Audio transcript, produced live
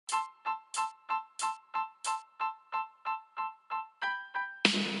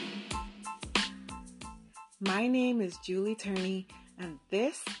My name is Julie Turney, and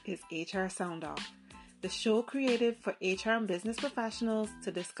this is HR Sound Off, the show created for HR and business professionals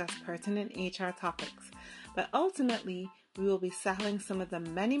to discuss pertinent HR topics. But ultimately, we will be settling some of the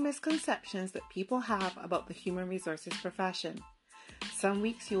many misconceptions that people have about the human resources profession. Some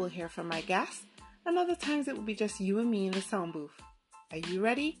weeks you will hear from my guests, and other times it will be just you and me in the sound booth. Are you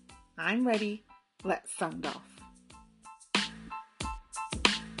ready? I'm ready. Let's sound off.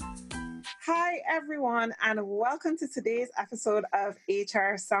 Hi, everyone, and welcome to today's episode of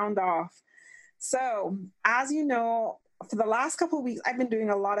HR Sound Off. So, as you know, for the last couple of weeks, I've been doing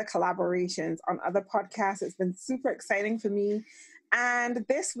a lot of collaborations on other podcasts. It's been super exciting for me. And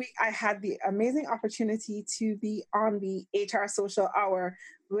this week, I had the amazing opportunity to be on the HR Social Hour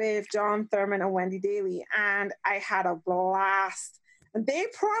with John Thurman and Wendy Daly, and I had a blast. And they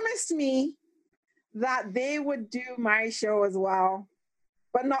promised me that they would do my show as well,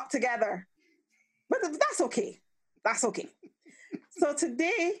 but not together. But that's okay. That's okay. So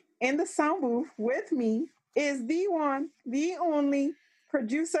today in the sound booth with me is the one, the only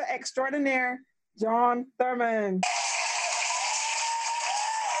producer extraordinaire, John Thurman.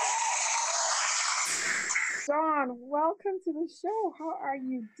 John, welcome to the show. How are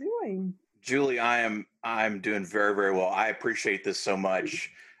you doing? Julie, I'm doing very, very well. I appreciate this so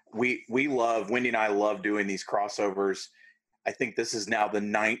much. Wendy and I love doing these crossovers. I think this is now the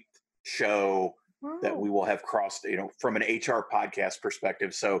 9th show that we will have crossed, from an HR podcast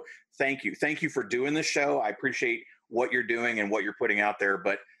perspective. So thank you. Thank you for doing this show. I appreciate what you're doing and what you're putting out there.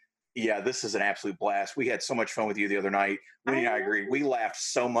 But yeah, this is an absolute blast. We had so much fun with you the other night. Wendy and I agreed. We laughed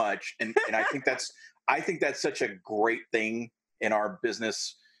so much. And I think that's such a great thing in our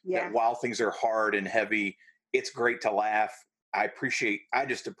business, that while things are hard and heavy, it's great to laugh. I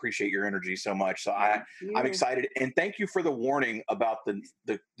just appreciate your energy so much. So I'm excited. And thank you for the warning about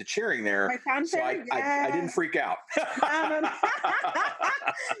the cheering there. My fanfare, so I didn't freak out. No.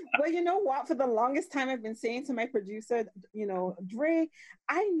 Well, you know what? For the longest time, I've been saying to my producer, Dre,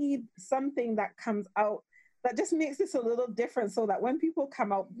 I need something that comes out that just makes this a little different, so that when people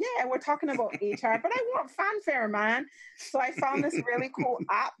come out, we're talking about HR, but I want fanfare, man. So I found this really cool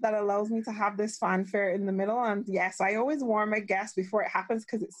app that allows me to have this fanfare in the middle. And yes, I always warn my guests before it happens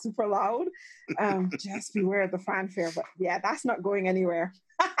because it's super loud. Just beware of the fanfare. But yeah, that's not going anywhere.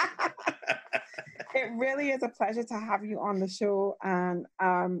 It really is a pleasure to have you on the show. And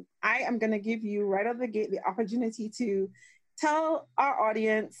I am going to give you right out of the gate the opportunity to tell our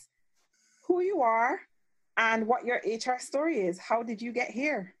audience who you are and what your HR story is. How did you get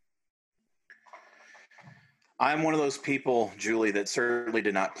here? I'm one of those people, Julie, that certainly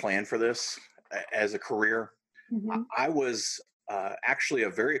did not plan for this as a career. Mm-hmm. I was actually a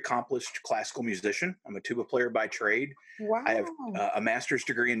very accomplished classical musician. I'm a tuba player by trade. Wow. I have a master's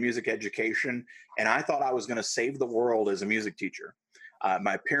degree in music education, and I thought I was going to save the world as a music teacher.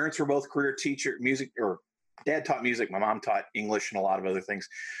 My parents were both career dad taught music. My mom taught English and a lot of other things.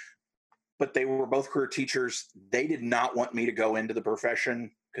 But they were both career teachers. They did not want me to go into the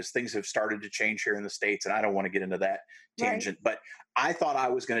profession because things have started to change here in the States, and I don't want to get into that tangent. Right. But I thought I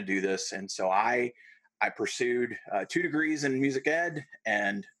was going to do this, and so I pursued 2 degrees in music ed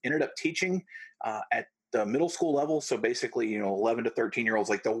and ended up teaching at the middle school level. So basically, 11 to 13-year-olds,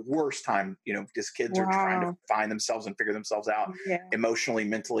 like the worst time, because kids are trying to find themselves and figure themselves out emotionally,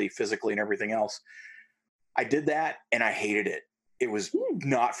 mentally, physically, and everything else. I did that, and I hated it. It was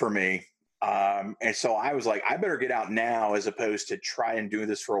not for me. And so I was like, I better get out now as opposed to try and do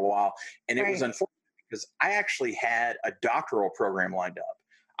this for a while. And it was unfortunate because I actually had a doctoral program lined up.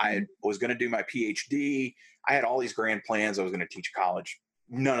 I was going to do my PhD. I had all these grand plans. I was going to teach college.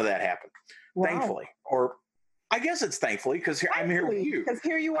 None of that happened, thankfully. Or I guess it's thankfully because I'm here with you. Because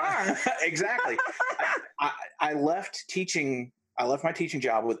here you are. Exactly. I left teaching. I left my teaching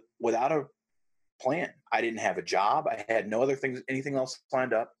job without a plan. I didn't have a job. I had no other things, anything else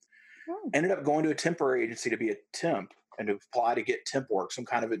lined up. Ended up going to a temporary agency to be a temp and to apply to get temp work, some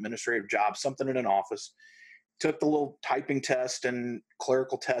kind of administrative job, something in an office. Took the little typing test and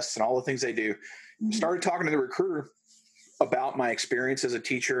clerical tests and all the things they do. Started talking to the recruiter about my experience as a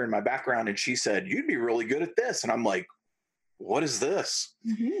teacher and my background. And she said, you'd be really good at this. And I'm like, what is this?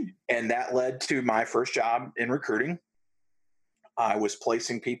 Mm-hmm. And that led to my first job in recruiting. I was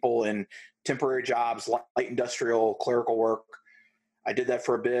placing people in temporary jobs, light industrial, clerical work. I did that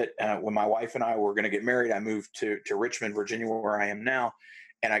for a bit. When my wife and I were going to get married, I moved to Richmond, Virginia, where I am now.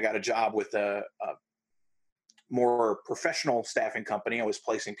 And I got a job with a more professional staffing company. I was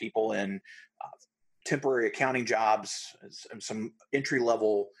placing people in temporary accounting jobs, some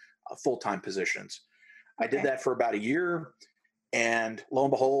entry-level full-time positions. I did that for about a year. And lo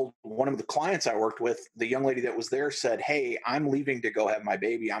and behold, one of the clients I worked with, the young lady that was there said, "Hey, I'm leaving to go have my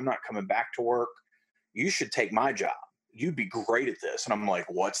baby. I'm not coming back to work. You should take my job. You'd be great at this." And I'm like,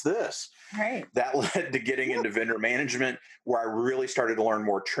 "What's this?" Right. That led to getting into vendor management, where I really started to learn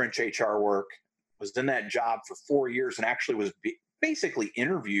more trench HR work. Was in that job for 4 years and actually was basically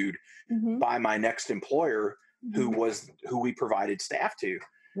interviewed by my next employer, who we provided staff to.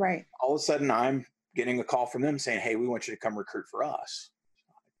 Right. All of a sudden, I'm getting a call from them saying, "Hey, we want you to come recruit for us."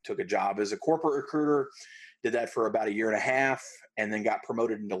 I took a job as a corporate recruiter, did that for about a year and a half, and then got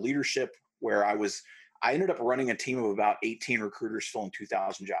promoted into leadership, where I ended up running a team of about 18 recruiters filling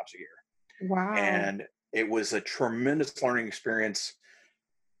 2,000 jobs a year. Wow. And it was a tremendous learning experience.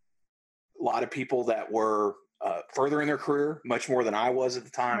 A lot of people that were further in their career, much more than I was at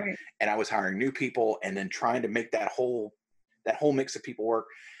the time. Right. And I was hiring new people and then trying to make that whole mix of people work.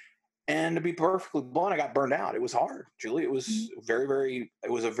 And to be perfectly blunt, I got burned out. It was hard, Julie. It was it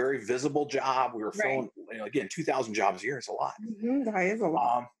was a very visible job. We were filling, again, 2,000 jobs a year is a lot. That is a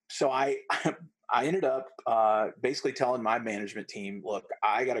lot. So I ended up basically telling my management team, "Look,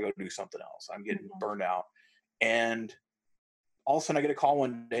 I got to go do something else. I'm getting burned out." And all of a sudden I get a call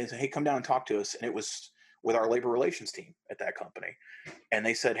one day and say, "Hey, come down and talk to us." And it was with our labor relations team at that company. And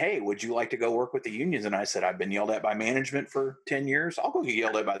they said, "Hey, would you like to go work with the unions?" And I said, "I've been yelled at by management for 10 years. I'll go get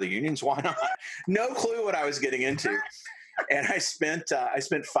yelled at by the unions. Why not?" No clue what I was getting into. And I spent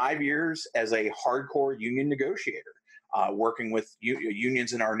 5 years as a hardcore union negotiator, working with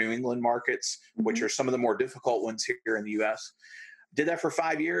unions in our New England markets, which are some of the more difficult ones here in the U.S. Did that for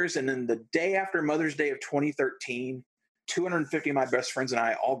 5 years. And then the day after Mother's Day of 2013, 250 of my best friends and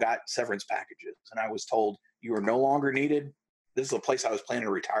I all got severance packages. And I was told, "You are no longer needed. This is a place I was planning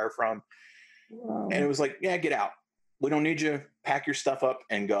to retire from." Wow. And it was like, "Yeah, get out. We don't need you. Pack your stuff up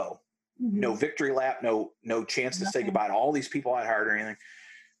and go." No victory lap, no chance to say goodbye to all these people I hired or anything.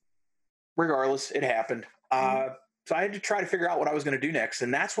 Regardless, it happened. So I had to try to figure out what I was going to do next.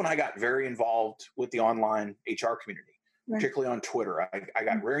 And that's when I got very involved with the online HR community, particularly on Twitter. I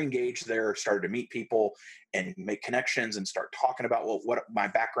got very engaged there, started to meet people and make connections and start talking about what my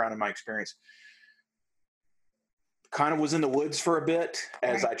background and my experience. Kind of was in the woods for a bit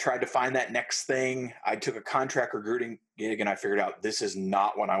as I tried to find that next thing. I took a contract recruiting gig and I figured out this is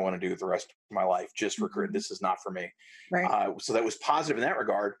not what I want to do the rest of my life. Just recruit. This is not for me. So that was positive in that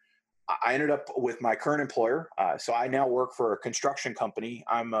regard. I ended up with my current employer. So I now work for a construction company.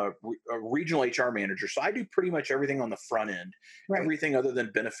 I'm a regional HR manager. So I do pretty much everything on the front end, everything other than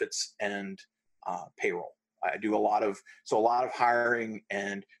benefits and payroll. I do a lot of hiring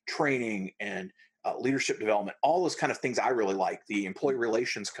and training and leadership development, all those kind of things I really like, the employee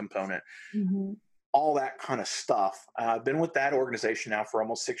relations component, all that kind of stuff. I've been with that organization now for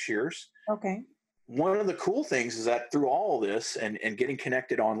almost 6 years. Okay. One of the cool things is that through all of this and getting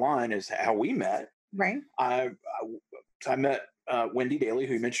connected online is how we met. Right. I met Wendy Daly,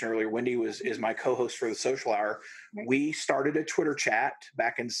 who you mentioned earlier. Wendy is my co-host for the Social Hour. We started a Twitter chat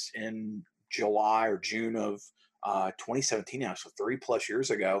back in July or June of 2017 now, so 3+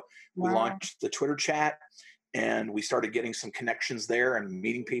 years ago. We launched the Twitter chat and we started getting some connections there and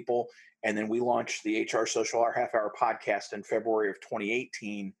meeting people. And then we launched the HR Social Hour half-hour podcast in February of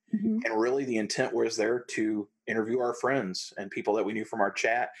 2018. And really the intent was there to interview our friends and people that we knew from our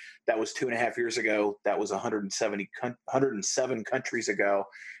chat. That was 2.5 years ago. That was 107 countries ago.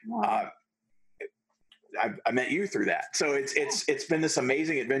 I met you through that. So it's been this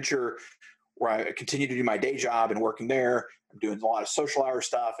amazing adventure where I continue to do my day job and working there. I'm doing a lot of social hour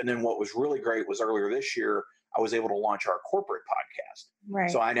stuff. And then what was really great was earlier this year, I was able to launch our corporate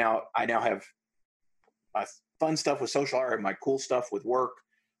podcast. So I now have my fun stuff with social hour and my cool stuff with work.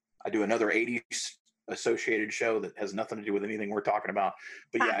 I do another 80s associated show that has nothing to do with anything we're talking about.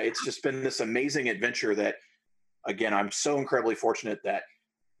 But yeah, it's just been this amazing adventure that, again, I'm so incredibly fortunate that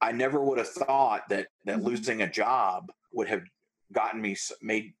I never would have thought that losing a job would have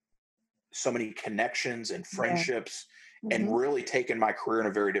made so many connections and friendships and really taken my career in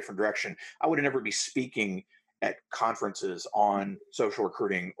a very different direction. I would never be speaking at conferences on social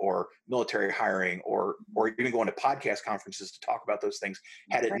recruiting or military hiring or even going to podcast conferences to talk about those things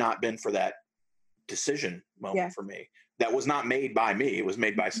had it not been for that decision moment for me. That was not made by me. It was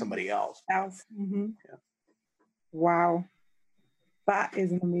made by somebody else. Wow. That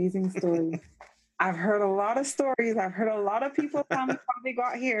is an amazing story. I've heard a lot of stories. I've heard a lot of people tell me how they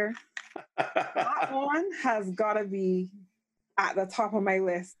got here. That one has got to be at the top of my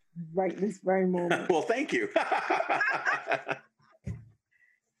list right this very moment. Well, thank you.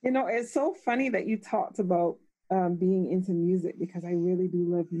 It's so funny that you talked about being into music, because I really do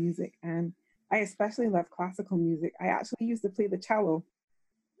love music. And I especially love classical music. I actually used to play the cello.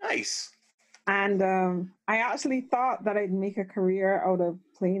 Nice. And I actually thought that I'd make a career out of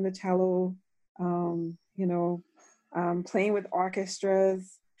playing the cello, you know, playing with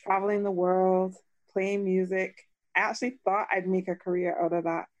orchestras, traveling the world, playing music. I actually thought I'd make a career out of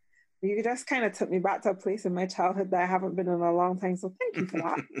that. You just kind of took me back to a place in my childhood that I haven't been in a long time. So thank you for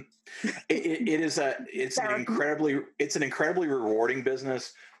that. It's an incredibly rewarding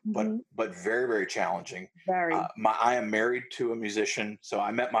business, Mm-hmm. but very, very challenging. Very. I am married to a musician, so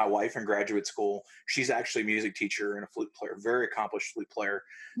I met my wife in graduate school. She's actually a music teacher and a flute player, very accomplished flute player.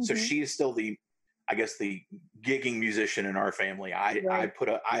 So Mm-hmm. she is still the gigging musician in our family. I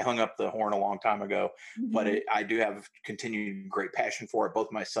hung up the horn a long time ago, but Mm-hmm. I do have continued great passion for it.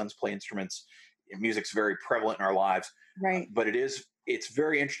 Both my sons play instruments. Music's very prevalent in our lives, Right. but it's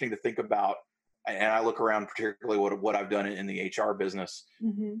very interesting to think about. And I look around, particularly what I've done in the HR business.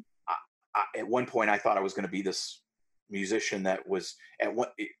 Mm-hmm. At one point, I thought I was going to be this musician that was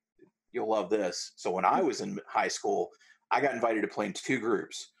you'll love this. So when I was in high school, I got invited to play in two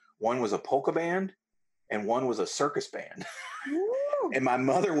groups. One was a polka band and one was a circus band. And my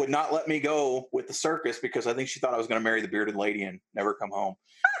mother would not let me go with the circus because I think she thought I was going to marry the bearded lady and never come home.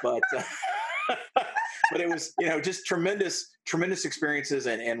 But but it was, just tremendous experiences.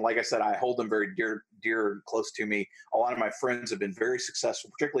 And like I said, I hold them very dear and close to me. A lot of my friends have been very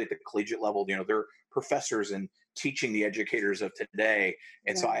successful, particularly at the collegiate level. They're professors and teaching the educators of today.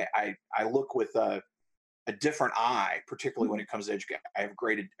 And so I look with a different eye, particularly when it comes to education. I have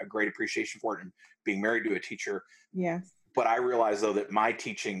a great appreciation for it, and being married to a teacher. Yes. But I realize though that my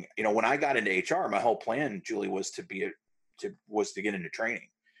teaching, when I got into HR, my whole plan, Julie, was to get into training.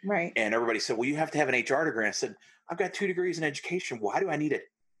 Right. And everybody said, well, you have to have an HR degree. And I said, I've got 2 degrees in education. Why do I need an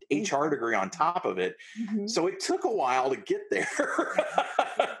HR degree on top of it? Mm-hmm. So it took a while to get there,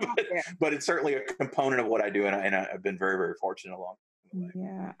 but it's certainly a component of what I do. And I've been very, very fortunate along the way.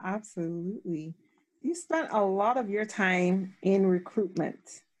 Yeah, absolutely. You spent a lot of your time in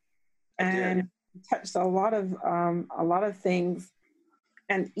recruitment and touched a lot of things.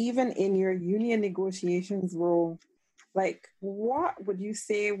 And even in your union negotiations role, like what would you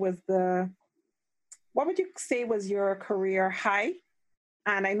say was your career high?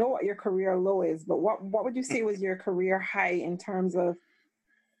 And I know what your career low is, but what would you say was your career high in terms of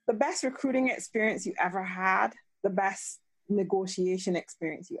the best recruiting experience you ever had, the best negotiation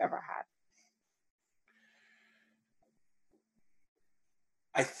experience you ever had?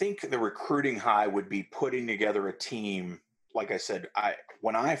 I think the recruiting high would be putting together a team. Like I said,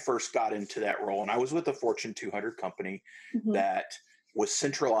 when I first got into that role, and I was with a Fortune 200 company that was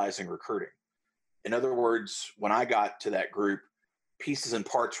centralizing recruiting. In other words, when I got to that group, pieces and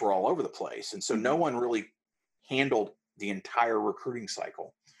parts were all over the place. And so no one really handled the entire recruiting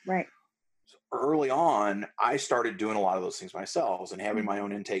cycle. Right. So early on, I started doing a lot of those things myself and having my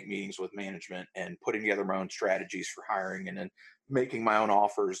own intake meetings with management and putting together my own strategies for hiring and then making my own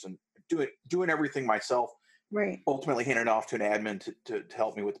offers and doing everything myself. Right. Ultimately handed it off to an admin to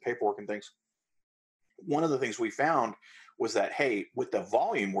help me with the paperwork and things. One of the things we found was that, hey, with the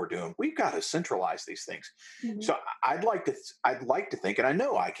volume we're doing, we've got to centralize these things. Mm-hmm. So I'd like to think, and I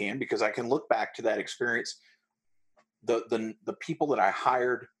know I can because I can look back to that experience. The people that I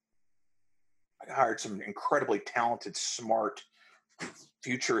hired some incredibly talented, smart,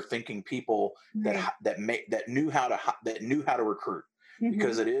 future-thinking people that knew how to recruit,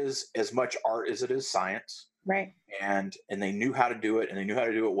 because it is as much art as it is science. Right. And they knew how to do it, and they knew how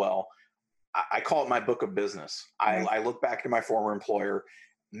to do it well. I call it my book of business. I look back to my former employer.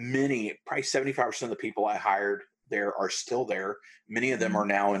 Probably 75% of the people I hired there are still there. Many of them are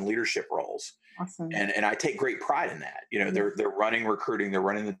now in leadership roles. Awesome. And I take great pride in that. They're running recruiting. They're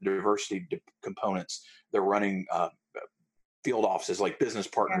running the diversity components. They're running field offices, like business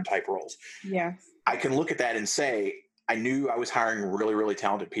partner type roles. Yes. I can look at that and say, I knew I was hiring really, really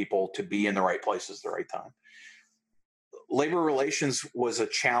talented people to be in the right places at the right time. Labor relations was a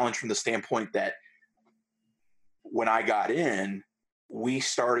challenge from the standpoint that when I got in, we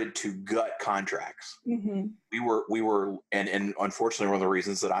started to gut contracts. Mm-hmm. We were, and unfortunately, one of the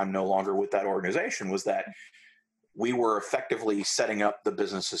reasons that I'm no longer with that organization was that we were effectively setting up the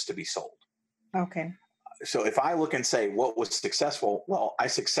businesses to be sold. Okay. So if I look and say what was successful, well, I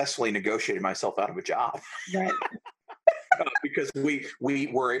successfully negotiated myself out of a job. Right. Because we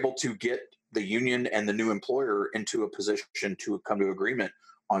were able to get the union and the new employer into a position to come to agreement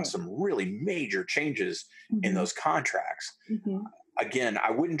on some really major changes in those contracts. again,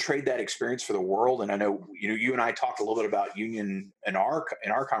 I wouldn't trade that experience for the world. And I know, you and I talked a little bit about union in our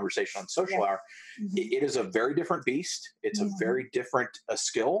conversation on social Yes. hour. It is a very different beast. It's a Mhm. very different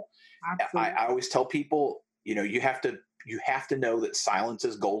skill. Absolutely. I always tell people, you have to know that silence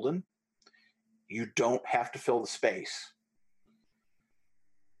is golden. You don't have to fill the space.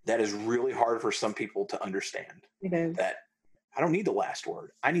 That is really hard for some people to understand, It is. that I don't need the last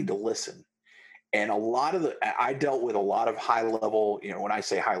word. I need to listen. And I dealt with a lot of high level, when I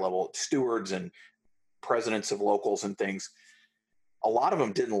say high level, stewards and presidents of locals and things. A lot of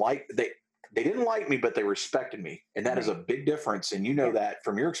them they didn't like me, but they respected me. And that is a Right. big difference. And Yeah. that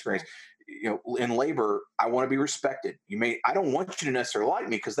from your experience. In labor, I want to be respected. I don't want you to necessarily like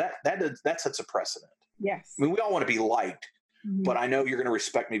me, because that sets a precedent. Yes. I mean, we all want to be liked, but Mhm. I know you're going to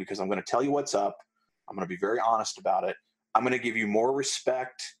respect me because I'm going to tell you what's up. I'm going to be very honest about it. I'm going to give you more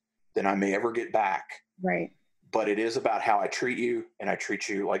respect than I may ever get back. Right. But it is about how I treat you, and I treat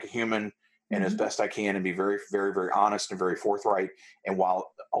you like a human and as Mhm. best I can, and be very, very, very honest and very forthright. And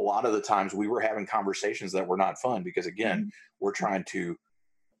while a lot of the times we were having conversations that were not fun, because again, Mhm. we're trying to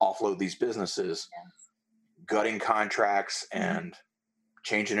offload these businesses, Yes. gutting contracts Mhm. and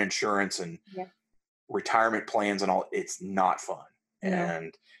changing insurance and Yeah. retirement plans and all, it's not fun. No.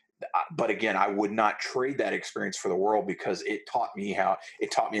 And but again, I would not trade that experience for the world, because it taught me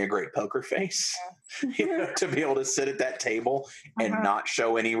a great poker face, Yeah. to be able to sit at that table and Uh-huh. not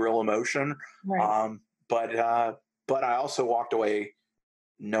show any real emotion. Right. Um, but I also walked away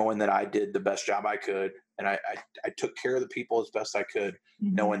knowing that I did the best job I could, and I took care of the people as best I could,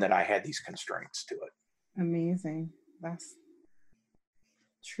 Mhm. knowing that I had these constraints to it. Amazing. That's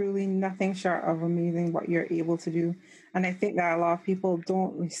truly nothing short of amazing what you're able to do. And I think that a lot of people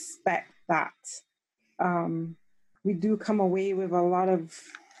don't respect that. Um, we do come away with a lot of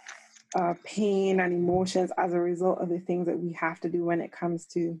pain and emotions as a result of the things that we have to do when it comes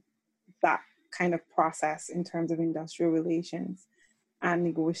to that kind of process in terms of industrial relations and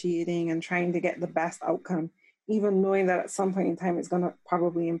negotiating and trying to get the best outcome, even knowing that at some point in time it's going to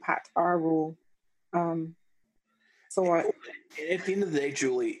probably impact our role. Um, so, At the end of the day,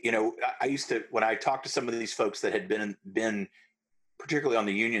 Julie, I used to, when I talked to some of these folks that had been particularly on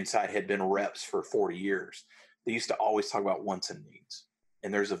the union side, had been reps for 40 years, they used to always talk about wants and needs.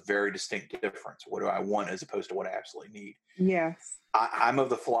 And there's a very distinct difference. What do I want as opposed to what I absolutely need? yes. I'm of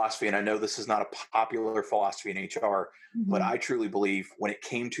the philosophy, and I know this is not a popular philosophy in HR, but Mhm. I truly believe when it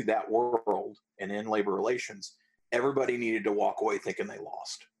came to that world and in labor relations, everybody needed to walk away thinking they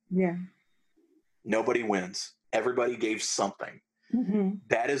lost. Yeah. Nobody wins. Everybody gave something. Mhm.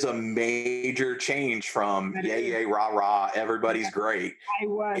 That is a major change from That yay, is. yay, rah, rah, everybody's Yeah. great. I It,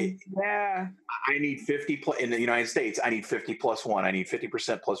 won. Yeah. I need 50 in the United States. I need 50 plus one. I need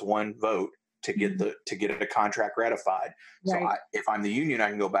 50% plus one vote Mhm. to get a contract ratified. So Right. if I'm the union, I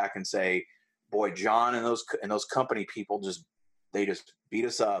can go back and say, boy, John and those company people they just beat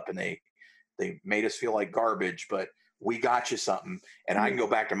us up, and they made us feel like garbage, but we got you something. And I Yeah. can go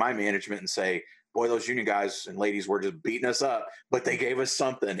back to my management and say, boy, those union guys and ladies were just beating us up, but they gave us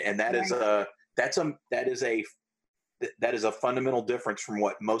something. And Right. that is a fundamental difference from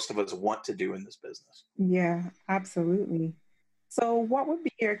what most of us want to do in this business. Yeah, absolutely. So, what would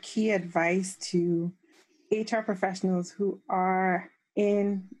be your key advice to HR professionals who are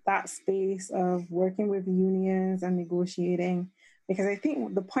in that space of working with unions and negotiating? Because I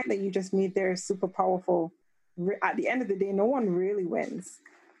think the point that you just made there is super powerful. At the end of the day, no one really wins.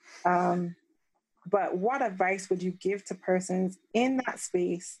 Um, but what advice would you give to persons in that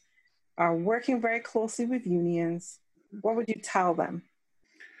space, working very closely with unions? What would you tell them?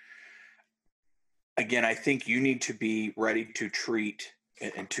 Again, I think you need to be ready to treat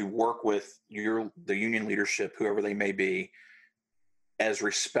and to work with the union leadership, whoever they may be, as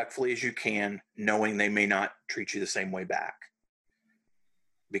respectfully as you can, knowing they may not treat you the same way back,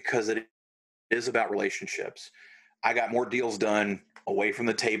 because it is about relationships. I got more deals done away from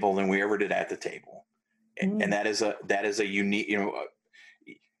the table than we ever did at the table. And Mm, that is a unique,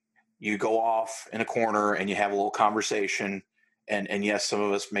 you go off in a corner and you have a little conversation. And yes, some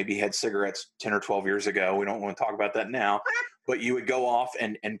of us maybe had cigarettes 10 or 12 years ago. We don't want to talk about that now, but you would go off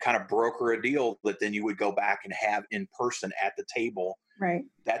and kind of broker a deal that then you would go back and have in person at the table. right.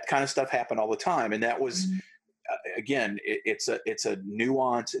 That kind of stuff happened all the time. And that was, Mhm. again, it's a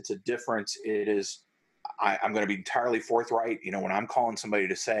nuance. It's a difference. It is, I'm going to be entirely forthright. When I'm calling somebody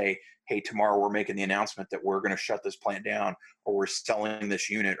to say, hey, tomorrow we're making the announcement that we're going to shut this plant down, or we're selling this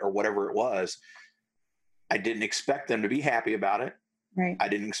unit, or whatever it was, I didn't expect them to be happy about it. Right. I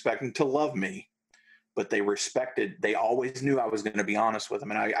didn't expect them to love me, but they always knew I was going to be honest with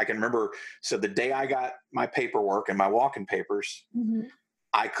them. And I can remember, so the day I got my paperwork and my walk-in papers, Mm-hmm.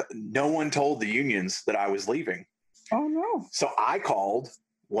 no one told the unions that I was leaving. Oh, no. So I called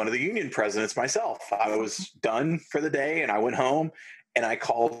one of the union presidents myself. I was done for the day and I went home and I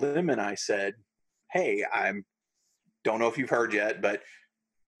called him and I said, hey, don't know if you've heard yet, but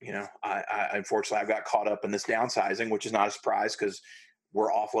I unfortunately I've got caught up in this downsizing, which is not a surprise because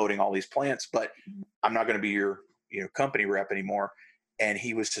we're offloading all these plants, but I'm not going to be your company rep anymore. And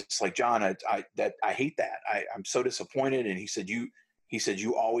he was just like, John, I hate that. I'm so disappointed. And he said,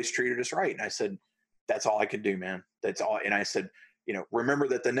 you always treated us right. And I said, that's all I can do, man. That's all. And I said, remember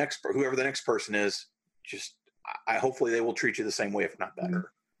that whoever the next person is, just hopefully they will treat you the same way, if not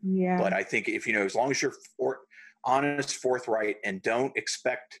better. Yeah. But I think if as long as you're honest, forthright, and don't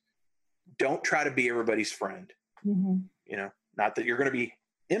try to be everybody's friend. Mm-hmm. Not that you're going to be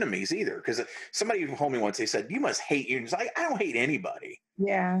enemies either, because somebody told me once, they said, you must hate unions. I don't hate anybody.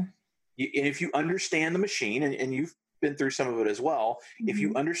 Yeah. And if you understand the machine, and you've been through some of it as well, Mm-hmm. if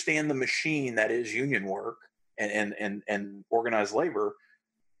you understand the machine that is union work and organized labor,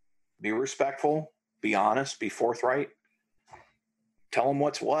 be respectful, be honest, be forthright, tell them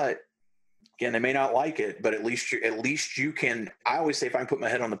what's what. Again, they may not like it, but at least you can. I always say, if I can put my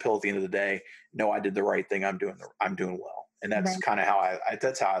head on the pillow at the end of the day, no, I did the right thing. I'm doing well, and that's right. kind of how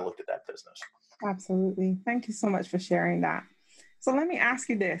that's how I looked at that business. Absolutely. Thank you so much for sharing that. So let me ask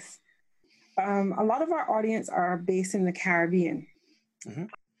you this: a lot of our audience are based in the Caribbean. Mm-hmm.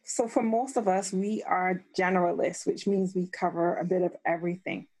 So for most of us, we are generalists, which means we cover a bit of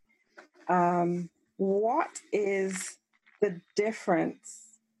everything. What is the difference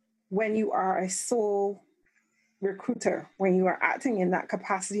when you are a sole recruiter, when you are acting in that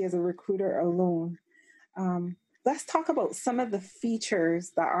capacity as a recruiter alone? Let's talk about some of the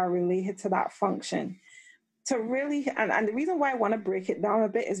features that are related to that function. To really, and the reason why I want to break it down a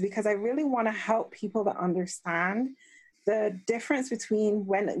bit is because I really want to help people to understand the difference between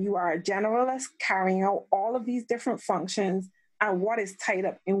when you are a generalist carrying out all of these different functions and what is tied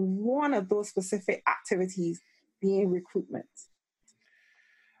up in one of those specific activities, being recruitment.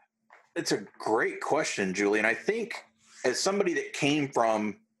 It's a great question, Julie. And I think as somebody that came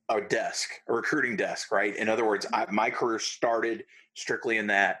from a recruiting desk, right? In other words, my career started strictly in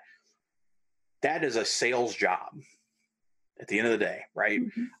that is a sales job at the end of the day, right?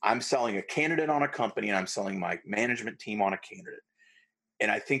 Mm-hmm. I'm selling a candidate on a company and I'm selling my management team on a candidate. And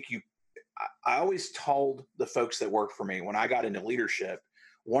I think I always told the folks that work for me when I got into leadership,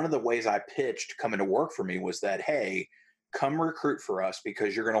 one of the ways I pitched coming to work for me was that, hey, come recruit for us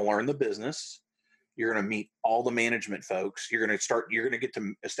because you're going to learn the business. You're going to meet all the management folks. You're going to get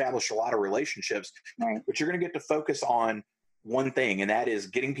to establish a lot of relationships, right. But you're going to get to focus on one thing, and that is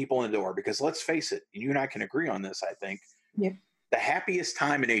getting people in the door. Because let's face it, and you and I can agree on this, I think, yep. The happiest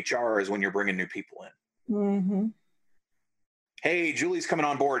time in HR is when you're bringing new people in. Mm-hmm. Hey, Julie's coming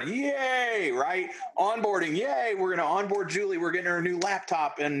on board. Yay, right? Onboarding. Yay, we're going to onboard Julie. We're getting her a new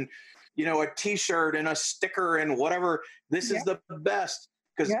laptop and, a T-shirt and a sticker and whatever. This is the best.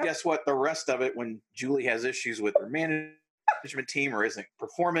 Because guess what? The rest of it, when Julie has issues with her management team or isn't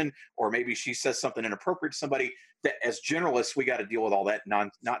performing, or maybe she says something inappropriate to somebody, that as generalists, we got to deal with all that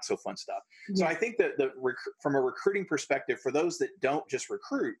not so fun stuff. So I think that from a recruiting perspective, for those that don't just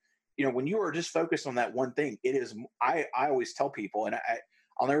recruit, when you are just focused on that one thing, it is, I always tell people, and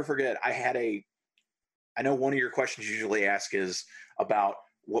I'll never forget, I know one of your questions you usually ask is about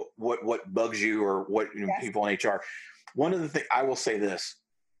what bugs you or what people in HR. One of the things I will say this,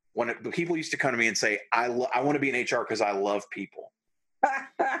 when people used to come to me and say, I want to be in HR because I love people.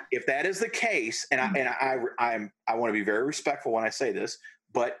 If that is the case, and I want to be very respectful when I say this,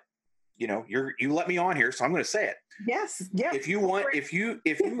 but you let me on here, so I'm going to say it. Yes. Yeah. If you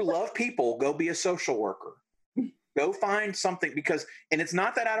love people, go be a social worker. Go find something, and it's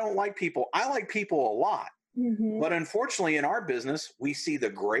not that I don't like people. I like people a lot. Mm-hmm. But unfortunately, in our business, we see the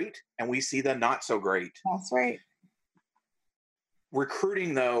great and we see the not so great. That's right.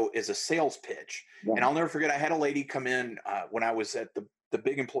 Recruiting, though, is a sales pitch. Yeah. And I'll never forget, I had a lady come in when I was at the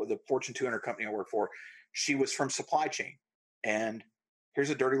big employer, the Fortune 200 company I work for. She was from supply chain. And here's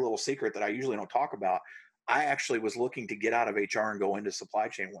a dirty little secret that I usually don't talk about. I actually was looking to get out of HR and go into supply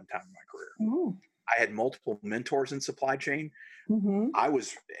chain one time in my career. Ooh. I had multiple mentors in supply chain. Mm-hmm. I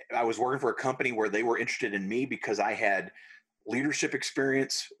was working for a company where they were interested in me because I had leadership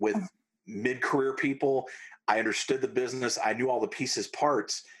experience with mid-career people. I understood the business. I knew all the pieces,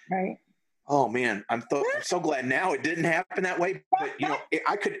 parts. Right. Oh man, I'm so glad now it didn't happen that way. But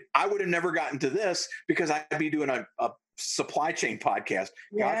I would have never gotten to this because I'd be doing a supply chain podcast.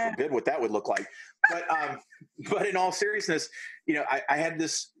 God forbid what that would look like. But in all seriousness, I had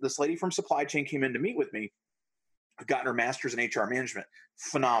this lady from supply chain came in to meet with me, gotten her master's in HR management.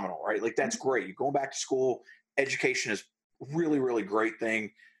 Phenomenal, right? Like, that's great. You're going back to school. Education is really, really great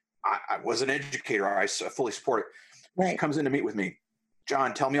thing. I was an educator. I fully support it. Right. She comes in to meet with me.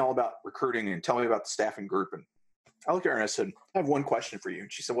 John, tell me all about recruiting and tell me about the staffing group. And I looked at her and I said, I have one question for you.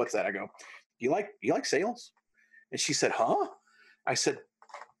 And she said, what's that? I go, do you like sales? And she said, huh? I said,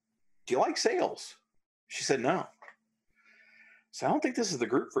 do you like sales? She said, no. So I don't think this is the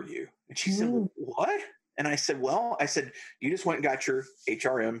group for you. And she said, what? And I said, you just went and got your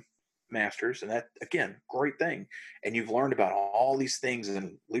HRM master's, and that, again, great thing. And you've learned about all these things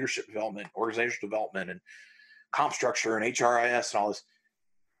in leadership development, organizational development, and comp structure and HRIS and all this.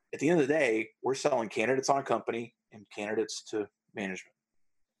 At the end of the day, we're selling candidates on a company and candidates to management.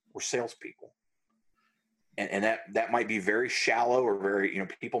 We're salespeople. And that might be very shallow or very,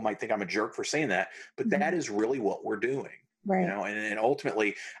 people might think I'm a jerk for saying that, but that is really what we're doing. Right. And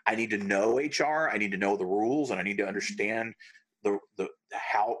ultimately I need to know HR, I need to know the rules, and I need to understand the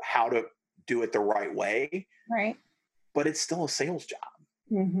how to do it the right way. Right. But it's still a sales job.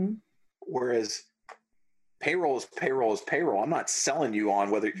 Mm-hmm. Whereas payroll is payroll is payroll. I'm not selling you on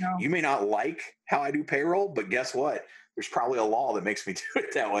whether you may not like how I do payroll, but guess what? There's probably a law that makes me do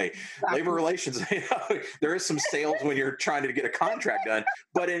it that way. Exactly. Labor relations, there is some sales when you're trying to get a contract done,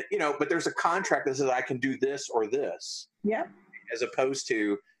 but but there's a contract that says I can do this or this. Yeah. As opposed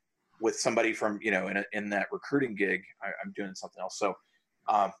to with somebody from, in that recruiting gig, I'm doing something else. So,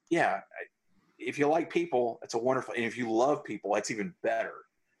 if you like people, it's a wonderful, and if you love people, that's even better.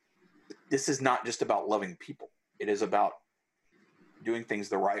 This is not just about loving people. It is about doing things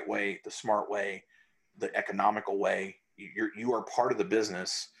the right way, the smart way, the economical way. You are part of the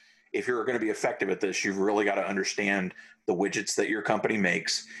business. If you're going to be effective at this, you've really got to understand the widgets that your company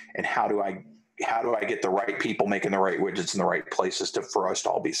makes, and how do I get the right people making the right widgets in the right places for us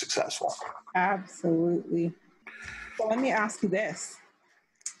to all be successful. Absolutely. So let me ask you this.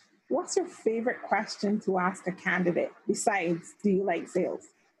 What's your favorite question to ask a candidate besides, do you like sales?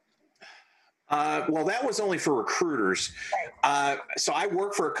 Well, that was only for recruiters. Right. So I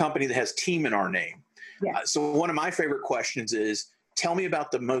work for a company that has team in our name. Yes. So one of my favorite questions is, tell me about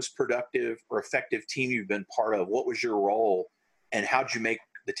the most productive or effective team you've been part of. What was your role, and how did you make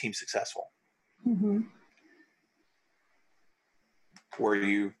the team successful? Mm-hmm.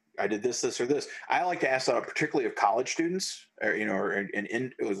 I did this, or this. I like to ask that, particularly of college students, or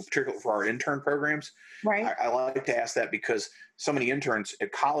particularly for our intern programs. Right. I like to ask that because so many interns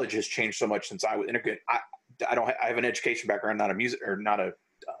at college has changed so much since I was in I have an education background, not a music or not a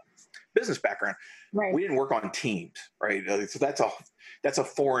business background. Right. We didn't work on teams, right? So that's a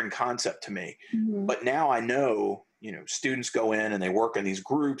foreign concept to me. Mm-hmm. But now I know, students go in and they work in these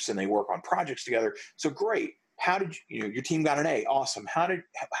groups and they work on projects together. So great. How did your team got an A? Awesome. How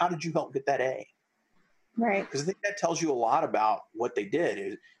did you help get that A? Right. Because I think that tells you a lot about what they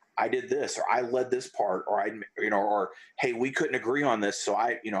did. I did this, or I led this part, or or hey, we couldn't agree on this, so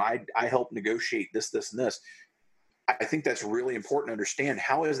I helped negotiate this, and this. I think that's really important to understand.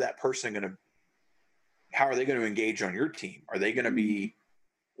 How is that person how are they going to engage on your team? Are they going to be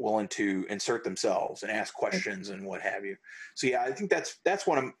willing to insert themselves and ask questions and what have you? So yeah, I think that's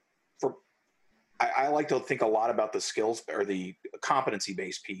one I like to think a lot about the skills or the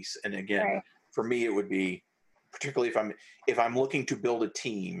competency-based piece. And again, right. For me, it would be, particularly if I'm looking to build a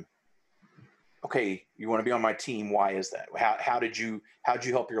team. Okay, you want to be on my team. Why is that? How did you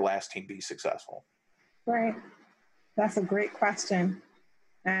help your last team be successful? Right. That's a great question.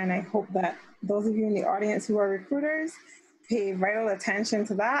 And I hope that those of you in the audience who are recruiters pay vital attention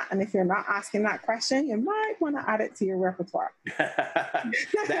to that. And if you're not asking that question, you might want to add it to your repertoire.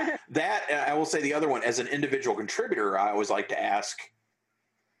 that I will say the other one, as an individual contributor, I always like to ask,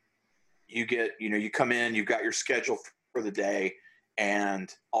 you come in, you've got your schedule for the day,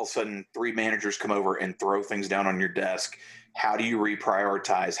 and all of a sudden 3 managers come over and throw things down on your desk. How do you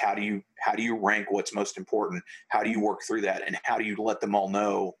reprioritize? How do you rank what's most important? How do you work through that? And how do you let them all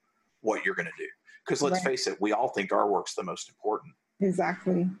know what you're going to do? Because let's face it, we all think our work's the most important.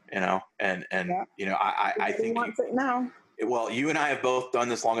 Exactly. I think wants it now. Well, you and I have both done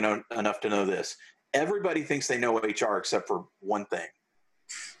this long enough to know this. Everybody thinks they know HR except for one thing: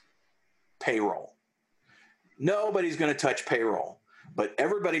 payroll. Nobody's going to touch payroll, but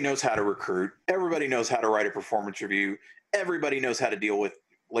everybody knows how to recruit. Everybody knows how to write a performance review. Everybody knows how to deal with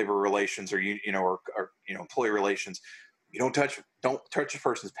labor relations or employee relations. You don't touch a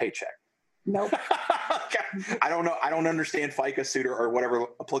person's paycheck. Nope. I don't know. I don't understand FICA suit or whatever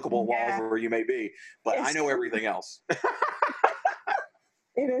applicable laws where you may be, but I know everything else.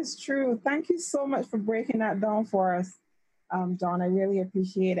 It is true. Thank you so much for breaking that down for us, John. I really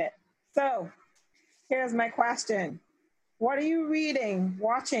appreciate it. So here's my question. What are you reading,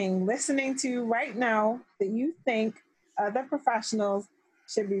 watching, listening to right now that you think other professionals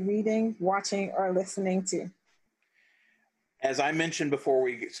should be reading, watching, or listening to? As I mentioned before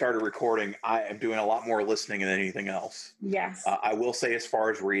we started recording, I am doing a lot more listening than anything else. Yes. I will say, as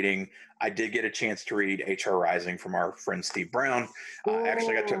far as reading, I did get a chance to read HR Rising from our friend Steve Brown.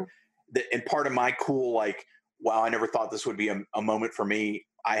 Actually, I got to, and part of my cool, like, wow, I never thought this would be a moment for me.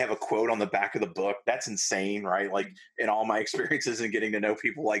 I have a quote on the back of the book. That's insane, right? Like, in all my experiences and getting to know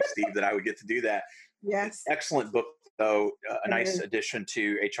people like Steve, that I would get to do that. Yes. Excellent book, though. A It nice is. addition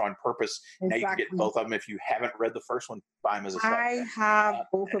to HR on Purpose. Now you can get Exactly. both of them. If you haven't read the first one, buy them as a set. I have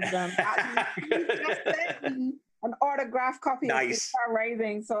both of them. Actually, you just sent me an autographed copy Nice. of HR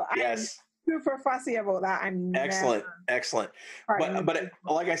Rising, so Yes. I'm super fussy about that. I'm Excellent. But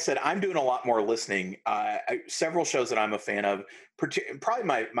like I said, I'm doing a lot more listening. Several shows that I'm a fan of. Probably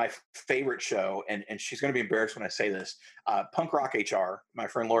my favorite show, and she's going to be embarrassed when I say this. Punk Rock HR. My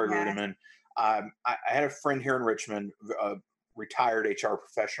friend Lori Ruderman. I had a friend here in Richmond, a retired HR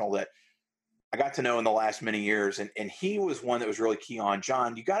professional that I got to know in the last many years, and he was one that was really key on,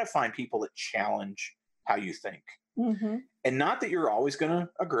 John, you got to find people that challenge how you think. Mm-hmm. And not that you're always going to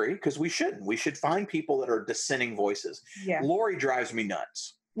agree, because we shouldn't. We should find people that are dissenting voices. Yeah. Lori drives me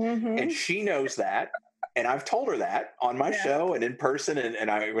nuts, and she knows that. And I've told her that on my show and in person.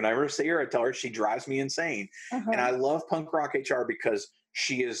 And whenever I see her, I tell her she drives me insane. And I love Punk Rock HR because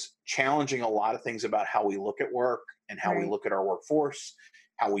she is challenging a lot of things about how we look at work and how we look at our workforce,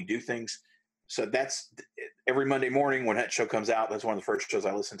 how we do things. So that's every Monday morning when that show comes out. That's one of the first shows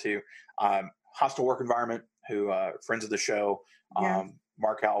I listen to. Hostile Work Environment, who friends of the show,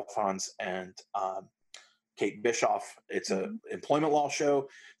 Mark Alphonse and Kate Bischoff. It's a employment law show.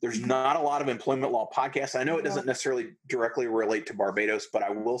 There's not a lot of employment law podcasts. I know it doesn't necessarily directly relate to Barbados, but I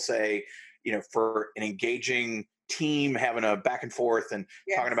will say, for an engaging team, having a back and forth and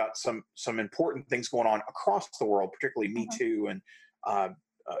talking about some important things going on across the world, particularly Me Too, and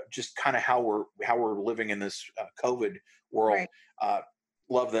just kind of how we're living in this COVID world.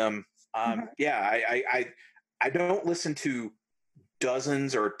 Love them. I don't listen to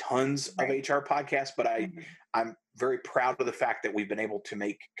dozens or tons of HR podcasts, but I'm very proud of the fact that we've been able to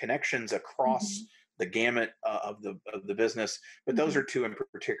make connections across the gamut of the business. But those are two in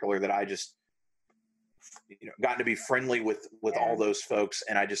particular that I just gotten to be friendly with all those folks,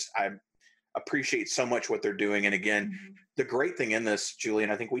 and I appreciate so much what they're doing. And again, the great thing in this, Julie,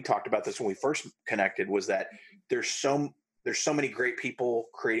 and I think we talked about this when we first connected, was that there's so many great people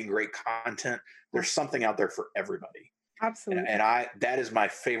creating great content. There's something out there for everybody. Absolutely. And that is my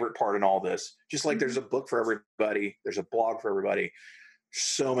favorite part in all this. Just like there's a book for everybody, there's a blog for everybody.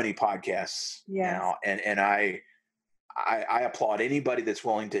 So many podcasts now, and I applaud anybody that's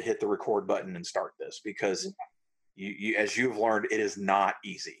willing to hit the record button and start this, because you as you've learned, it is not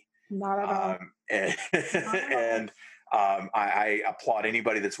easy. Not at all. I applaud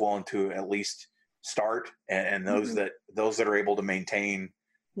anybody that's willing to at least start, and those that are able to maintain.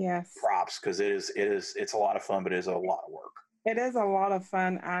 Props, because it's a lot of fun, but it is a lot of work. It is a lot of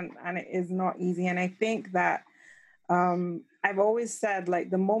fun, and it is not easy. And I think that I've always said, like,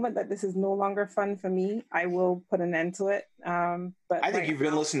 the moment that this is no longer fun for me, I will put an end to it. But I think you've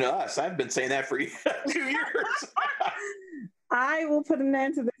been listening to us. I've been saying that for 2 years. I will put an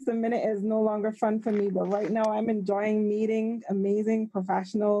end to this the minute it is no longer fun for me. But right now, I'm enjoying meeting amazing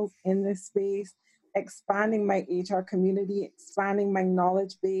professionals in this space, expanding my HR community, expanding my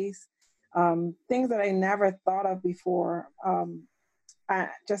knowledge base, things that I never thought of before.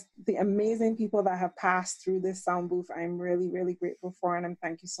 Just the amazing people that have passed through this sound booth, I'm really, really grateful for, and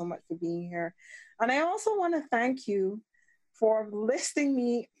thank you so much for being here. And I also want to thank you for listing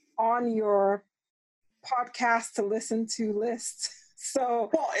me on your podcast to listen to list. So,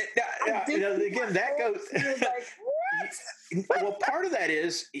 again, that goes. Like, what? Well, part of that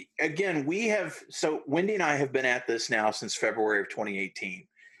is, again, Wendy and I have been at this now since February of 2018.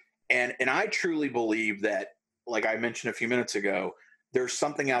 And I truly believe that, like I mentioned a few minutes ago, there's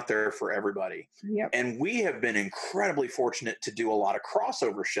something out there for everybody. And we have been incredibly fortunate to do a lot of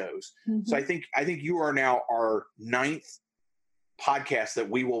crossover shows. So I think you are now our 9th podcast that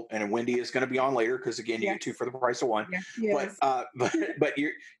we will, and Wendy is going to be on later, because again, you get 2 for the price of 1. But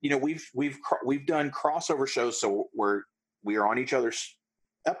we've done crossover shows, so we are on each other's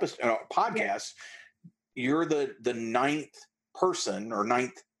podcasts. You're the 9th person, or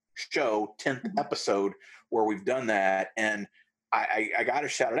 9th show, 10th episode where we've done that, and I got to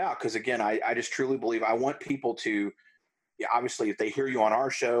shout it out, because again, I just truly believe I want people to, obviously if they hear you on our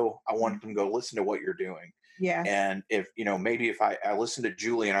show, I want them to go listen to what you're doing. Yes. And if, maybe if I listen to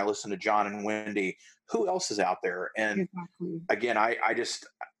Julie and I listen to John and Wendy, who else is out there? And Exactly. again,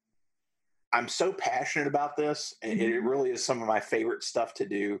 I'm so passionate about this. And it really is some of my favorite stuff to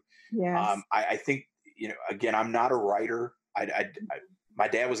do. Yes. I think, again, I'm not a writer. My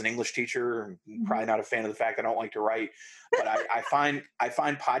dad was an English teacher. I'm probably not a fan of the fact I don't like to write, but I find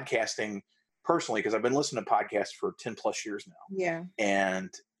podcasting personally, because I've been listening to podcasts for 10 plus years now. Yeah. And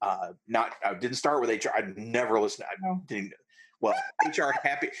I didn't start with HR. I'd never listened. Well, HR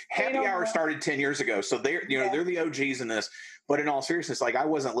Happy Hour started 10 years ago. So they're the OGs in this, but in all seriousness, like I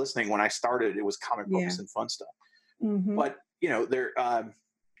wasn't listening when I started. It was comic books and fun stuff. But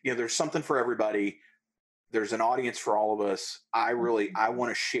there's something for everybody. There's an audience for all of us. I want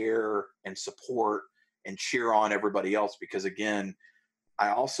to share and support and cheer on everybody else, because again, I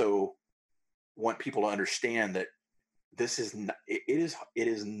also want people to understand that this is not, it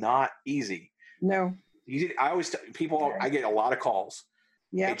is not easy. No. I always tell people, I get a lot of calls.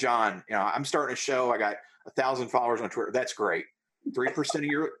 Yeah. Hey, John, I'm starting a show. I got 1,000 followers on Twitter. That's great.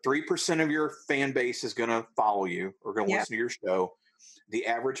 3% of your fan base is going to follow you or going to listen to your show. The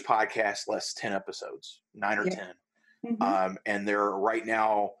average podcast lasts 10 episodes, 9 or 10. And they're right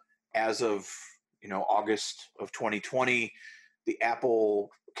now, as of, August of 2020, the Apple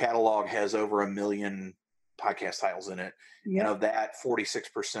catalog has over 1 million podcast titles in it. And of that,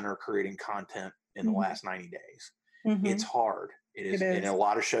 46% are creating content in the last 90 days. It's hard. It is. And a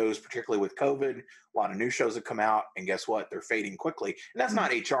lot of shows, particularly with COVID, a lot of new shows have come out, and guess what? They're fading quickly. And that's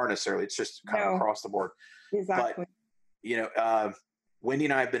not HR necessarily. It's just kind of across the board. Exactly. But, Wendy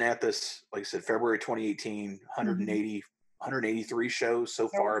and I have been at this, like I said, February 2018, 183 shows so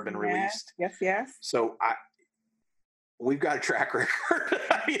far have been released. Yes. So we've got a track record.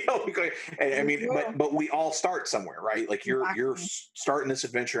 But we all start somewhere, right? Like you're starting this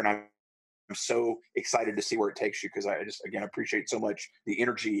adventure, and I'm so excited to see where it takes you, because I just, again, appreciate so much the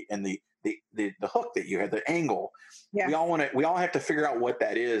energy and the hook that you had, the angle. Yes. We all have to figure out what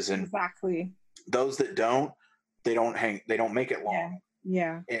that is. And those that don't, they don't make it long.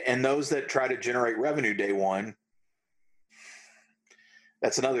 Yeah. And those that try to generate revenue day one,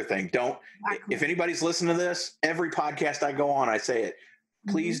 that's another thing. If anybody's listening to this, every podcast I go on, I say it,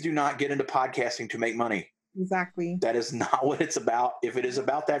 please do not get into podcasting to make money. Exactly. That is not what it's about. If it is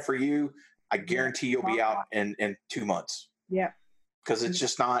about that for you, I guarantee you'll be out in 2 months. Yeah. Because it's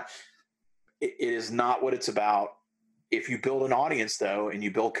just not, it is not what it's about. If you build an audience though, and you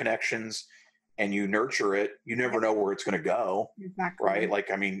build connections and you nurture it, you never know where it's going to go. Exactly. Right. Like,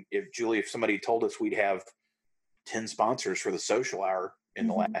 if somebody told us we'd have 10 sponsors for the social hour in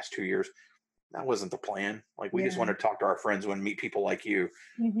the last 2 years, that wasn't the plan. Like, we just wanted to talk to our friends and meet people like you.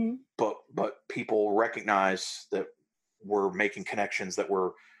 But people recognize that we're making connections, that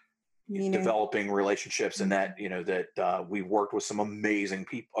we're developing relationships, and that, that we've worked with some amazing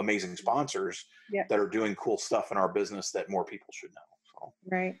people, amazing sponsors that are doing cool stuff in our business that more people should know. So.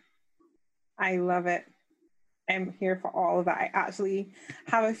 Right. I love it. I'm here for all of that. I actually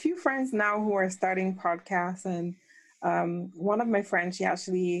have a few friends now who are starting podcasts, and one of my friends, she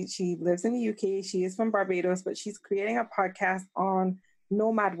lives in the UK. She is from Barbados, but she's creating a podcast on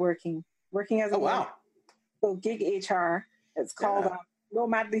nomad working as a so gig HR. It's called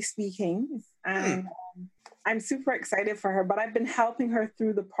Nomadly Speaking, and I'm super excited for her. But I've been helping her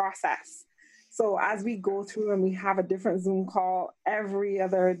through the process. So as we go through and we have a different Zoom call every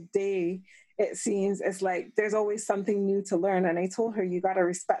other day, it seems it's like there's always something new to learn. And I told her, you got to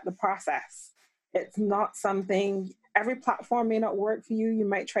respect the process. It's not something, every platform may not work for you. You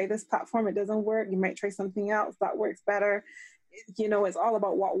might try this platform, it doesn't work. You might try something else that works better. It's all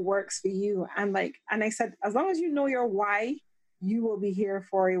about what works for you. And I said, as long as you know your why, you will be here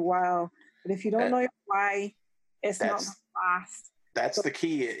for a while. But if you don't know your why, it's not going to last. That's the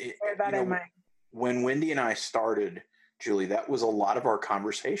key. Bear that in mind. When Wendy and I started, Julie, that was a lot of our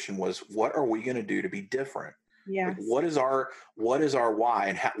conversation was, what are we going to do to be different? Yes. Like, what is our why?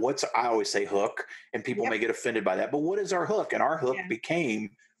 And I always say hook, and people may get offended by that, but what is our hook? And our hook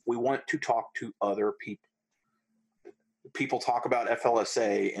became, we want to talk to other people. People talk about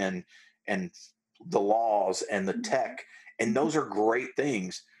FLSA and the laws and the tech, and those are great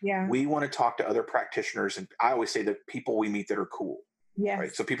things. Yeah. We want to talk to other practitioners. And I always say that people we meet that are cool. Yes.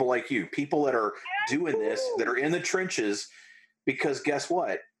 Right. So people like you, people that are doing this, that are in the trenches, because guess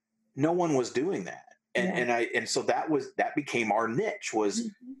what? No one was doing that. And so that became our niche, was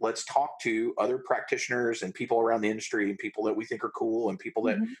let's talk to other practitioners and people around the industry, and people that we think are cool, and people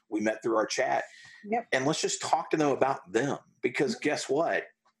that we met through our chat. Yep. And let's just talk to them about them, because guess what?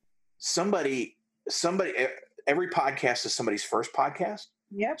 Somebody, every podcast is somebody's first podcast.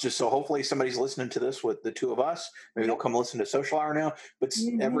 Yep. Just so hopefully somebody's listening to this with the two of us. Maybe they'll come listen to Social Hour now. But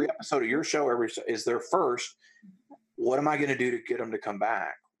every episode of your show is their first. What am I going to do to get them to come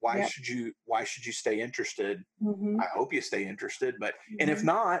back? Why should you stay interested? I hope you stay interested, but and if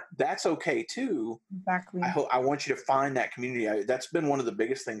not, that's okay too. Exactly. I want you to find that community. That's been one of the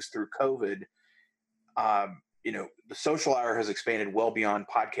biggest things through COVID. The Social Hour has expanded well beyond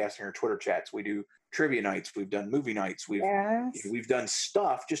podcasting or Twitter chats. We do trivia nights. We've done movie nights. We've done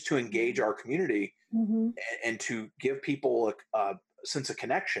stuff just to engage our community and to give people a sense of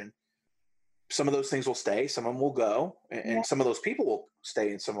connection. Some of those things will stay, some of them will go, and some of those people will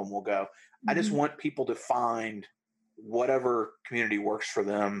stay and some of them will go. I just want people to find whatever community works for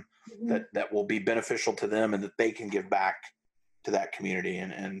them that will be beneficial to them and that they can give back to that community.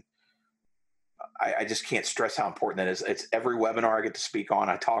 And I just can't stress how important that is. It's every webinar I get to speak on.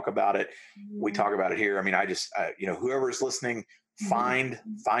 I talk about it. We talk about it here. I mean, whoever's listening, find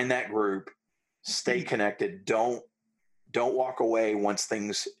that group, stay connected. Don't walk away once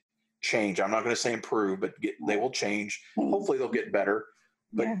things change. I'm not going to say improve, but they will change. Hopefully they'll get better,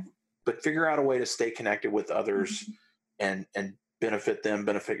 but figure out a way to stay connected with others and benefit them,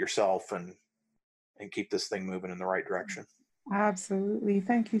 benefit yourself, and keep this thing moving in the right direction. Absolutely.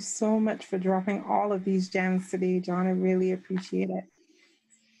 Thank you so much for dropping all of these gems today, John. I really appreciate it.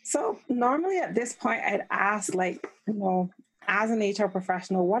 So normally at this point, I'd ask, as an HR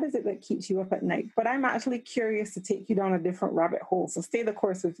professional, what is it that keeps you up at night? But I'm actually curious to take you down a different rabbit hole. So stay the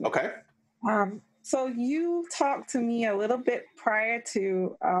course with me. Okay. So you talked to me a little bit prior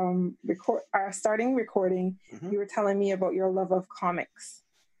to starting recording. You were telling me about your love of comics.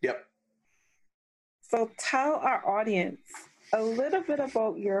 Yep. So tell our audience a little bit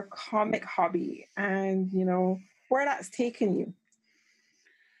about your comic hobby and, where that's taken you.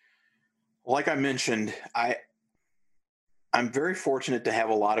 Like I mentioned, I'm very fortunate to have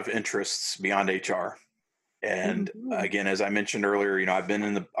a lot of interests beyond HR. And again, as I mentioned earlier, I've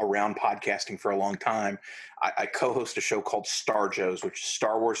been around podcasting for a long time. I co-host a show called Star Joes, which is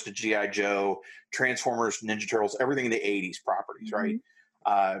Star Wars to G.I. Joe, Transformers, Ninja Turtles, everything in the 80s properties, right?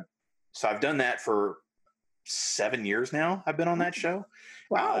 So I've done that for 7 years now. I've been on that show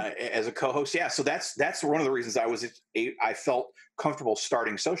as a co-host. Yeah, so that's one of the reasons I felt comfortable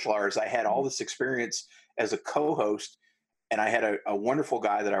starting Social Hours. I had all this experience as a co-host. And I had a wonderful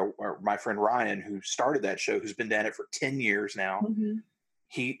guy my friend Ryan, who started that show, who's been doing it for 10 years now.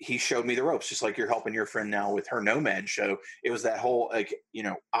 He showed me the ropes, just like you're helping your friend now with her Nomad show. It was that whole,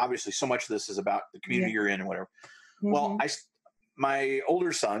 obviously so much of this is about the community you're in and whatever. Well, my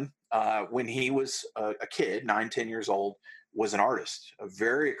older son, when he was a kid, 9, 10 years old, was an artist,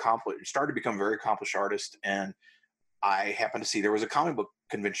 started to become a very accomplished artist. And I happened to see there was a comic book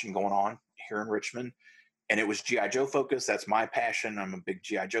convention going on here in Richmond. And it was G.I. Joe focused. That's my passion. I'm a big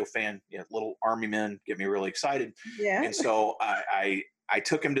G.I. Joe fan. Little army men get me really excited. Yeah. And so I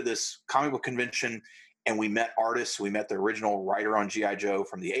took him to this comic book convention, and we met artists. We met the original writer on G.I. Joe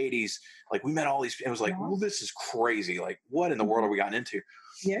from the 80s. We met all these. It was like, well, this is crazy. What in the world are we gotten into?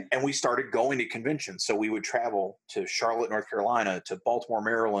 Yeah. And we started going to conventions. So we would travel to Charlotte, North Carolina, to Baltimore,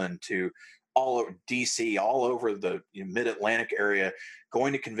 Maryland, to all over DC, all over the mid-Atlantic area,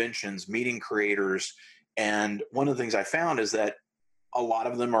 going to conventions, meeting creators. And one of the things I found is that a lot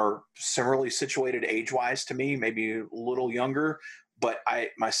of them are similarly situated age-wise to me, maybe a little younger. But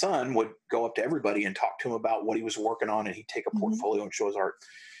my son would go up to everybody and talk to him about what he was working on, and he'd take a portfolio and show his art.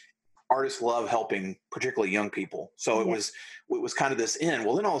 Artists love helping, particularly young people. So it was kind of this in.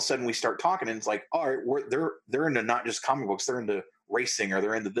 Well, then all of a sudden we start talking, and it's like, all right, they're into not just comic books, they're into racing, or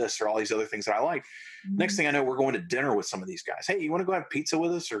they're into this, or all these other things that I like. Next thing I know, we're going to dinner with some of these guys. Hey, you want to go have pizza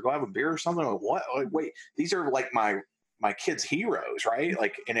with us, or go have a beer or something? Like, what? Wait, these are like my kids' heroes, right?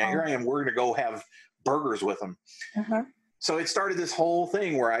 And here I am, we're going to go have burgers with them. So it started this whole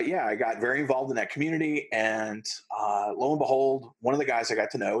thing where I got very involved in that community, and lo and behold, one of the guys I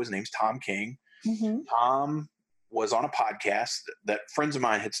got to know, his name's Tom King. Tom was on a podcast that friends of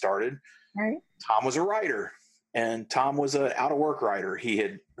mine had started. Right. Tom was a writer. And Tom was an out-of-work writer. He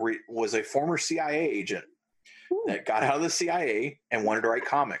was a former CIA agent that got out of the CIA and wanted to write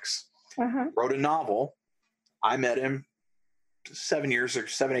comics. Wrote a novel. I met him 7,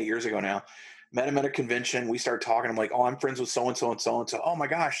 8 years ago now. Met him at a convention. We started talking. I'm like, oh, I'm friends with so-and-so and so-and-so. Oh, my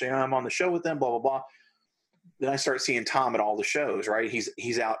gosh, I'm on the show with them, blah, blah, blah. Then I start seeing Tom at all the shows, right?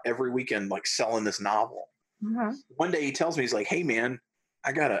 He's out every weekend, selling this novel. One day he tells me, he's like, hey, man,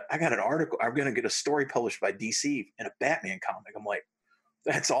 I got an article. I'm going to get a story published by DC in a Batman comic. I'm like,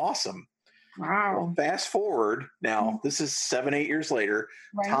 that's awesome. Wow. Fast forward now, this is 7, 8 years later.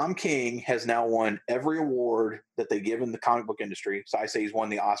 Right. Tom King has now won every award that they give in the comic book industry. So I say he's won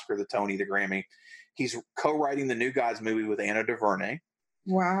the Oscar, the Tony, the Grammy. He's co-writing the New Gods movie with Anna DuVernay.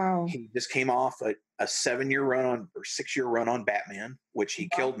 Wow. He just came off a 7-year run on, or 6-year run on Batman, which he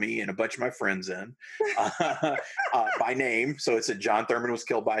killed me and a bunch of my friends in by name. So it's John Thurman was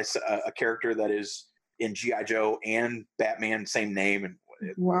killed by a character that is in G.I. Joe and Batman, same name. And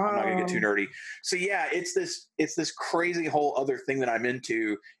wow. I'm not gonna get too nerdy. So yeah, it's this crazy whole other thing that I'm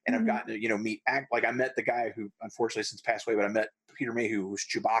into, and I've gotten to meet like I met the guy who unfortunately since passed away, but I met Peter Mayhew, who's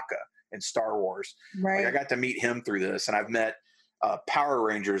Chewbacca in Star Wars. Right. Like I got to meet him through this, and I've met Power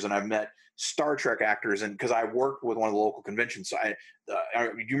Rangers, and I've met Star Trek actors, and because I worked with one of the local conventions. So do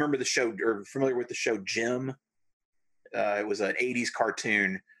you remember the show, or familiar with the show Jim? It was an 80s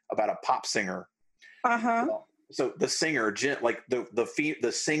cartoon about a pop singer. Well, so the singer Jim, like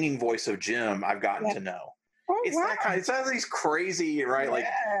the singing voice of Jim, I've gotten to know. Oh, it's that kind. It's not these crazy, right? Like,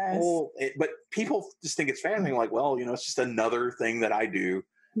 but people just think it's fascinating. Like, well, it's just another thing that I do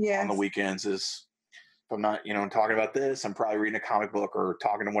on the weekends. Is if I'm not, talking about this, I'm probably reading a comic book or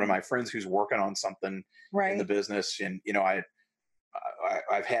talking to one of my friends who's working on something in the business. And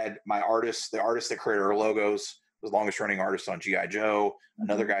I've had my artist, the artist that created our logos, the longest running artist on G.I. Joe.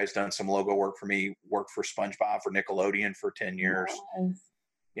 Another guy's done some logo work for me, worked for SpongeBob for Nickelodeon for 10 years.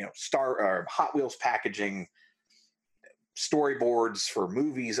 Hot Wheels packaging, storyboards for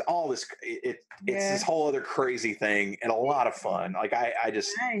movies, all this. It's this whole other crazy thing and a lot of fun. Like I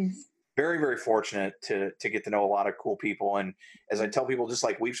just very, very fortunate to get to know a lot of cool people. And as I tell people, just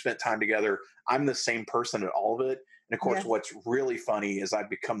like we've spent time together, I'm the same person at all of it. And of course, what's really funny is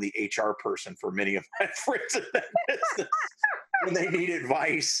I've become the HR person for many of my friends in that business. When they need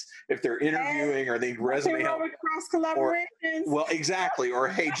advice, if they're interviewing or they need resume help, cross collaborations. Well, exactly. Or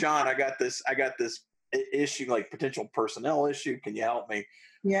hey, John, I got this issue, like potential personnel issue. Can you help me?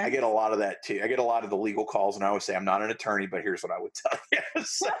 Yeah, I get a lot of that too. I get a lot of the legal calls, and I always say I'm not an attorney, but here's what I would tell you.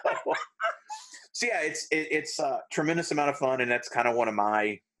 So yeah, it's a tremendous amount of fun, and that's kind of one of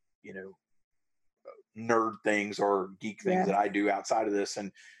my nerd things or geek things that I do outside of this.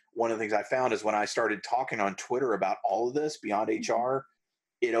 And one of the things I found is when I started talking on Twitter about all of this beyond HR,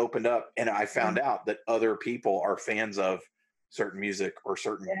 it opened up, and I found out that other people are fans of certain music or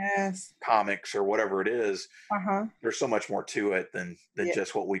certain comics or whatever it is. There's so much more to it than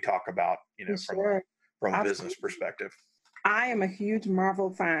just what we talk about, from a business perspective. I am a huge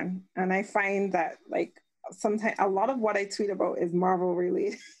Marvel fan, and I find that like sometimes a lot of what I tweet about is Marvel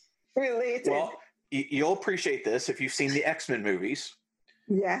related. Well, you'll appreciate this if you've seen the X-Men movies.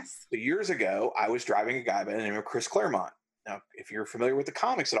 Yes. So years ago, I was driving a guy by the name of Chris Claremont. Now, if you're familiar with the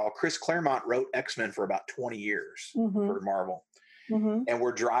comics at all, Chris Claremont wrote X-Men for about 20 years for Marvel. And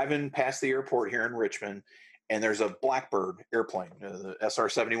we're driving past the airport here in Richmond, and there's a Blackbird airplane, the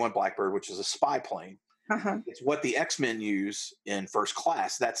SR-71 Blackbird, which is a spy plane. It's what the X-Men use in First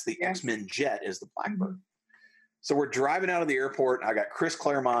Class. That's the X-Men jet is the Blackbird. So we're driving out of the airport, and I got Chris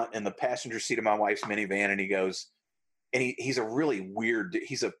Claremont in the passenger seat of my wife's minivan, and he goes, and he's a really weird,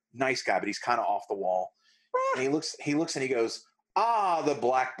 he's a nice guy, but he's kind of off the wall. And he looks and he goes, the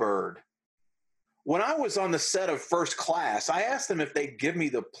Blackbird. When I was on the set of First Class, I asked them if they'd give me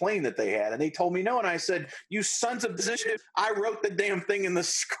the plane that they had, and they told me no. And I said, you sons of bitches, I wrote the damn thing in the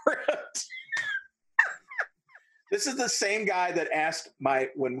script. This is the same guy that asked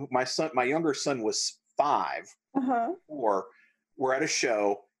when my younger son was 5, or we're at a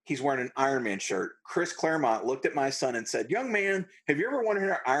show, he's wearing an Iron Man shirt. Chris Claremont looked at my son and said, young man, have you ever wondered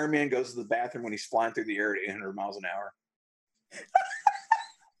how Iron Man goes to the bathroom when he's flying through the air at 800 miles an hour?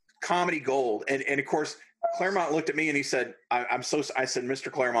 Comedy gold. And of course, Claremont looked at me and he said, I said,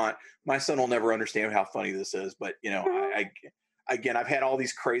 Mr. Claremont, my son will never understand how funny this is. But, again, I've had all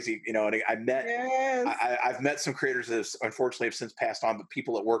these crazy, and I've met some creators that unfortunately have since passed on, but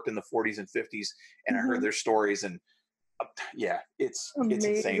people that worked in the 40s and 50s, and I heard their stories, and it's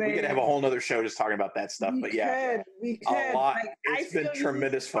insane. We could have a whole nother show just talking about that stuff, we could. A lot. Like, it's been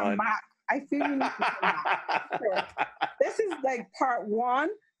tremendous fun. I feel you need to come back. This is like part 1.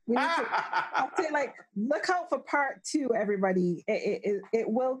 We need to, I'll say, like, look out for part 2, everybody. It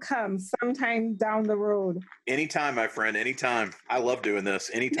will come sometime down the road. Anytime, my friend, anytime. I love doing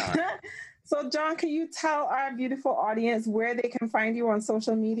this, anytime. So, John, can you tell our beautiful audience where they can find you on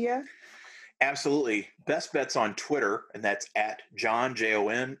social media? Absolutely. Best bet's on Twitter, and that's at John,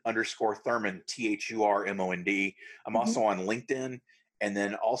 Jon_Thurmond, THURMOND. I'm also on LinkedIn. And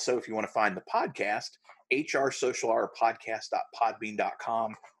then also, if you want to find the podcast,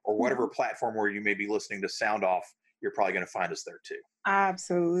 HRSocialHourPodcast.podbean.com, or whatever platform where you may be listening to Sound Off, you're probably going to find us there too.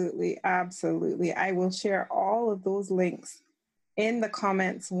 Absolutely. Absolutely. I will share all of those links in the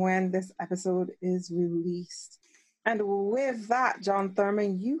comments when this episode is released. And with that, John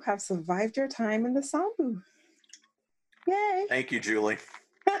Thurman, you have survived your time in the sound booth. Yay. Thank you, Julie.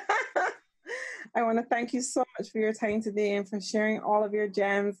 I want to thank you so much for your time today and for sharing all of your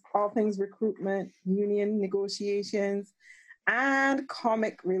gems, all things recruitment, union negotiations, and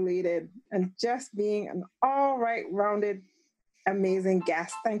comic related, and just being an all right rounded, amazing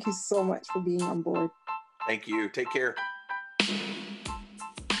guest. Thank you so much for being on board. Thank you. Take care.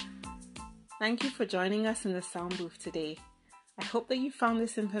 Thank you for joining us in the sound booth today. I hope that you found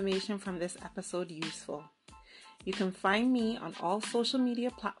this information from this episode useful. You can find me on all social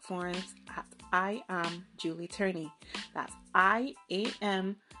media platforms at I am Julie Turney. That's I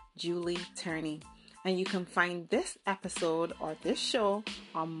am Julie Turney. And you can find this episode or this show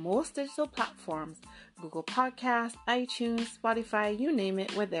on most digital platforms, Google Podcasts, iTunes, Spotify, you name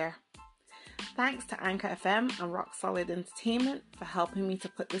it, we're there. Thanks to Anchor FM and Rock Solid Entertainment for helping me to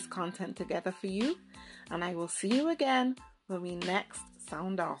put this content together for you. And I will see you again when we next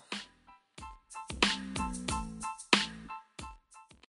sound off.